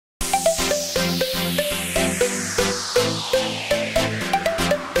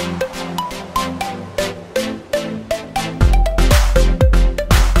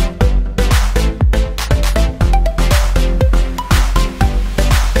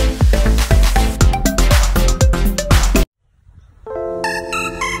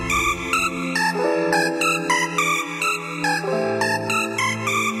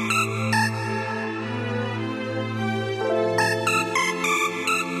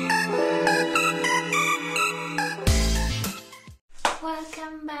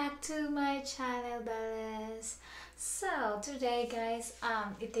So, today guys,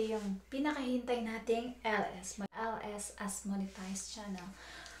 ito yung pinakahintay nating LS as monetized channel.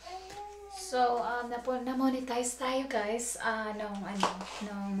 So, na-monetize tayo guys,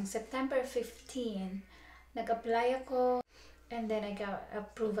 nung September 15. Nag-apply ako, and then I got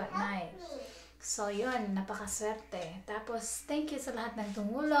approved at night. So, yun, napakaswerte. Tapos, thank you sa lahat ng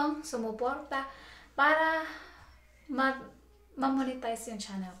tumulong, sumuporta, para ma-monetize yung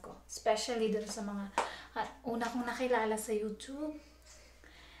channel ko. Especially dun sa mga una kong nakilala sa YouTube.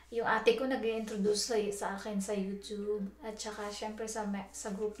 Yung ate ko nag-i-introduce sa akin sa YouTube. At saka syempre sa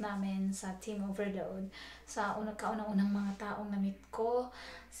group namin, sa Team Overload. Sa kaunang-unang mga taong na-meet ko.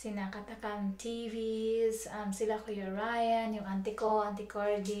 Sina Katakan TVs, sila Kuya Ryan, yung auntie ko, Auntie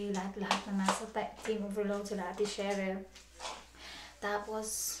Cordy, lahat-lahat na nasa Team Overload, sila Ate Cheryl.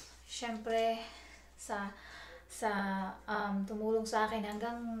 Tapos, syempre, tumulong sa akin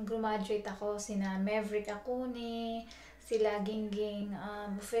hanggang graduate ako, sina Maverick Acuni, sila Gingging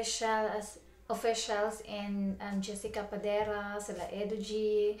officials, and Jessica Padera, sila Edu G,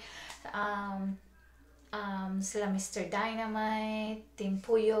 sila Mr. Dynamite, Team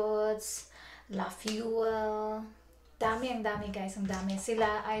Puyots, La Fuel, ang dami guys, ang dami.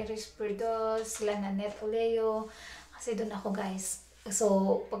 Sila Iris Perdos, sila Nanette Oleo, kasi doon ako guys.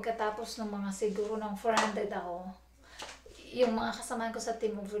 So, pagkatapos ng mga siguro ng 400 ako, yung mga kasamahan ko sa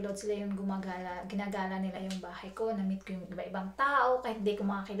Team Overload, sila yung ginagala nila yung bahay ko, na-meet ko yung iba-ibang tao, kahit hindi ko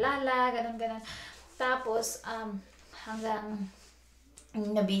makakilala, ganun. Tapos, hanggang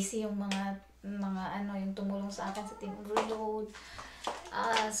na-busy yung yung tumulong sa akin sa Team Overload.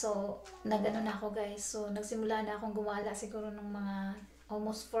 So, nagano na ako guys. So, nagsimula na akong gumala siguro ng mga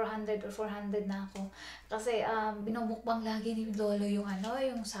almost 400 or 400 na ako. Kasi binumukbang lagi ni Lolo yung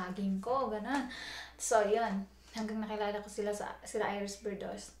yung saging ko, ganun. So, yun. Hanggang nakilala ko sila Iris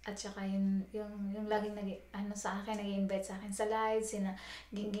Berdos, at saka yung laging sa akin, nag-i-invite sa akin sa live, sina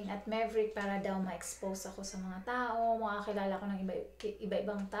Gingging at Maverick, para daw ma-expose ako sa mga tao, makakilala ko ng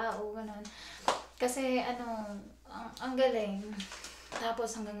iba-ibang tao, ganun. Kasi ang galing.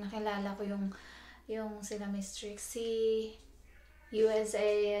 Tapos hanggang nakilala ko yung sila Miss Trixie,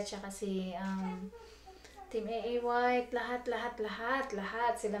 USA, at saka si Team AA White, lahat,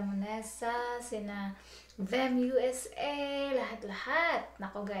 sila Monessa, sina Vem USA, lahat.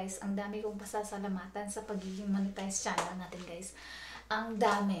 Nako guys, ang dami kong pasasalamatan sa pagiging monetized channel natin guys. Ang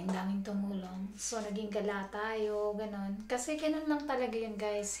daming tumulong. So, naging gala tayo, ganon. Kasi ganon lang talaga yun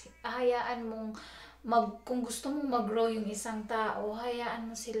guys. Hayaan mong kung gusto mong mag-grow yung isang tao, hayaan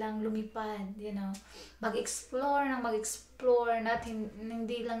mo silang lumipad, mag-explore,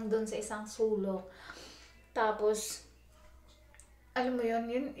 hindi lang doon sa isang sulok. Tapos, alam mo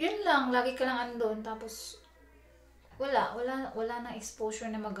yun lang, lagi ka lang andun, tapos wala nang exposure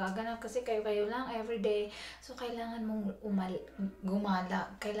na magaganap kasi kayo lang everyday. So, kailangan mong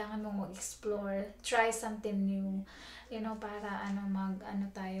gumala, kailangan mong mag-explore, try something new, para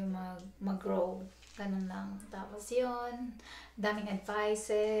mag-grow. Ganun lang. Tapos yun, daming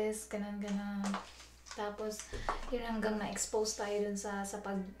advices, ganun. Tapos, yun hanggang na-expose tayo dun sa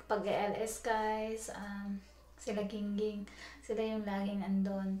pag-LS guys. Sila Gingging, sila yung laging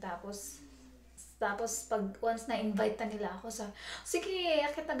andon. Tapos pag once na-invite na nila ako, sige,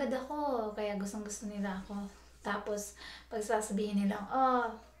 akit agad ako. Kaya gustong-gusto nila ako. Tapos, pag sasabihin nila,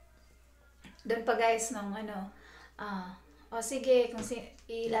 doon pa guys, sige, kung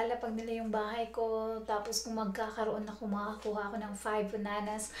ilalapag nila yung bahay ko, tapos kung magkakaroon ako, makakuha ako ng 5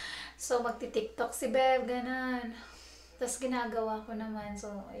 bananas, so magti-TikTok si Bev, ganun. Tapos ginagawa ko naman, so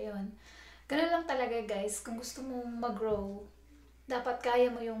ayun. Ganun lang talaga guys, kung gusto mong mag-grow, dapat kaya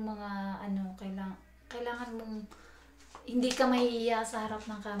mo yung mga kailangan mong hindi ka mahihiya sa harap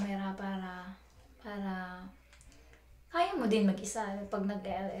ng camera para kaya mo din mag-isa pag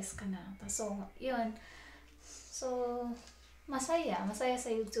nag-LS ka na. So, yun. So, masaya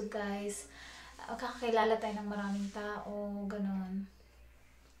sa YouTube guys. Kakakilala tayo ng maraming tao, ganun.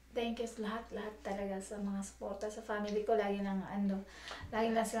 Thank you sa lahat talaga sa mga suporta sa family ko. Lagi lang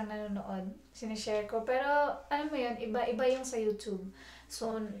silang nanonood. Sinishare ko. Pero, alam mo yun, iba yung sa YouTube.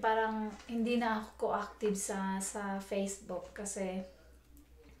 So, parang hindi na ako active sa Facebook. Kasi,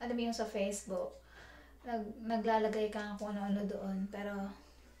 alam mo yung sa Facebook, naglalagay ka kung ano-ano doon. Pero,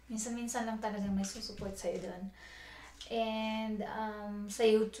 minsan-minsan lang talaga may susupport sa'yo doon. And, sa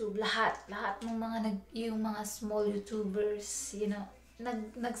YouTube, lahat ng yung mga small YouTubers,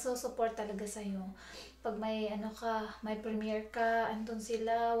 nagsusupport talaga sa'yo. Pag may may premiere ka, andun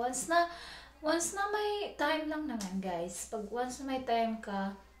sila. Once na may time lang naman guys. Pag once na may time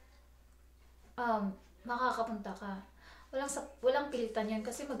ka, makakapunta ka. Walang pilitan yan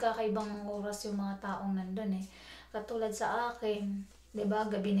kasi magkakaibang oras yung mga taong nandun eh. Katulad sa akin, 'di ba?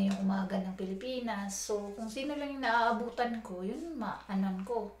 Gabi na yung umaga ng Pilipinas. So, kung sino lang yung naaabutan ko, yun maanan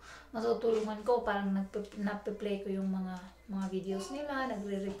ko. Matutulungan ko, parang nape-play ko yung mga videos nila,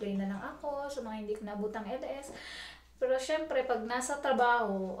 nagre-replay na lang ako sa mga hindi ko naabutang LS. Pero syempre, pag nasa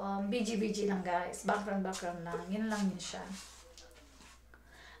trabaho, BG lang guys. Background lang. Yun lang yun siya.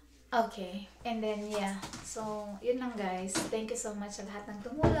 Okay. And then, yeah. So, yun lang guys. Thank you so much sa lahat ng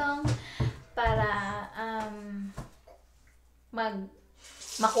tumulong para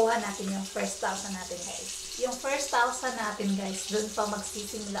makuha natin yung first 1,000 natin guys. Yung first 1,000 natin guys, dun pa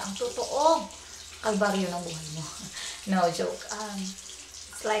magsisimula ang totoong kalbaryo ng buhay mo. No joke.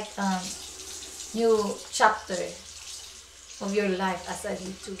 It's like new chapter of your life as a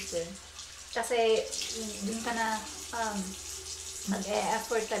YouTuber. Kasi dun ka na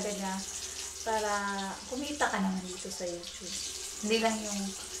mag-e-effort talaga para kumita ka naman dito sa YouTube. Hindi lang yung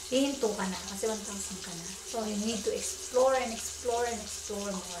hihinto ka na kasi 1,000 ka na. So you need to explore and explore and explore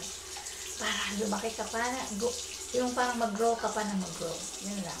more para lumaki ka pa na, yung parang mag-grow ka pa na mag-grow.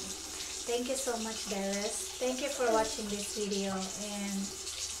 Yun lang. Thank you so much, Beres. Thank you for watching this video, and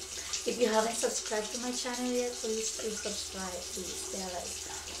if you haven't subscribed to my channel yet, please subscribe, please,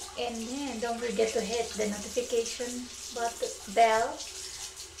 Beres. And then don't forget to hit the notification bell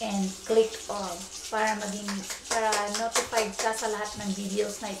and click all para notified ka sa lahat ng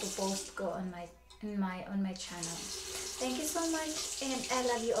videos na ipo-post ko on my channel. Thank you so much, and I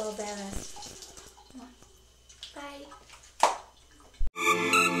love you all, Beres. Bye.